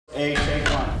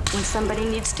When somebody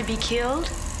needs to be killed,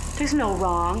 there's no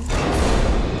wrong.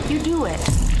 You do it.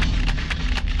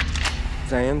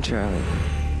 I am Charlie.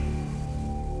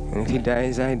 And if he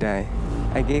dies, I die.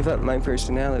 I gave up my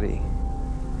personality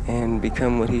and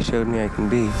become what he showed me I can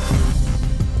be.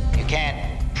 You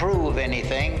can't prove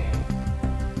anything.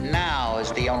 Now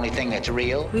is the only thing that's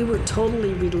real. We were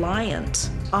totally reliant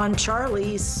on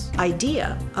Charlie's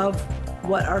idea of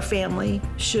what our family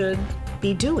should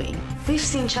be doing. We've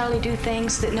seen Charlie do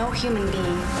things that no human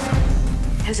being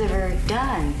has ever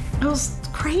done. It was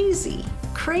crazy,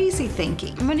 crazy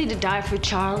thinking. I'm ready to die for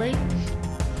Charlie.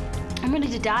 I'm ready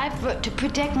to die to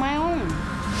protect my own.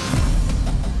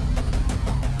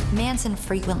 Manson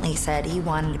frequently said he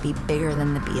wanted to be bigger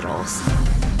than the Beatles.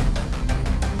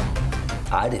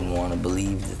 I didn't want to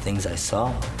believe the things I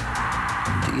saw.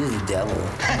 He was the devil.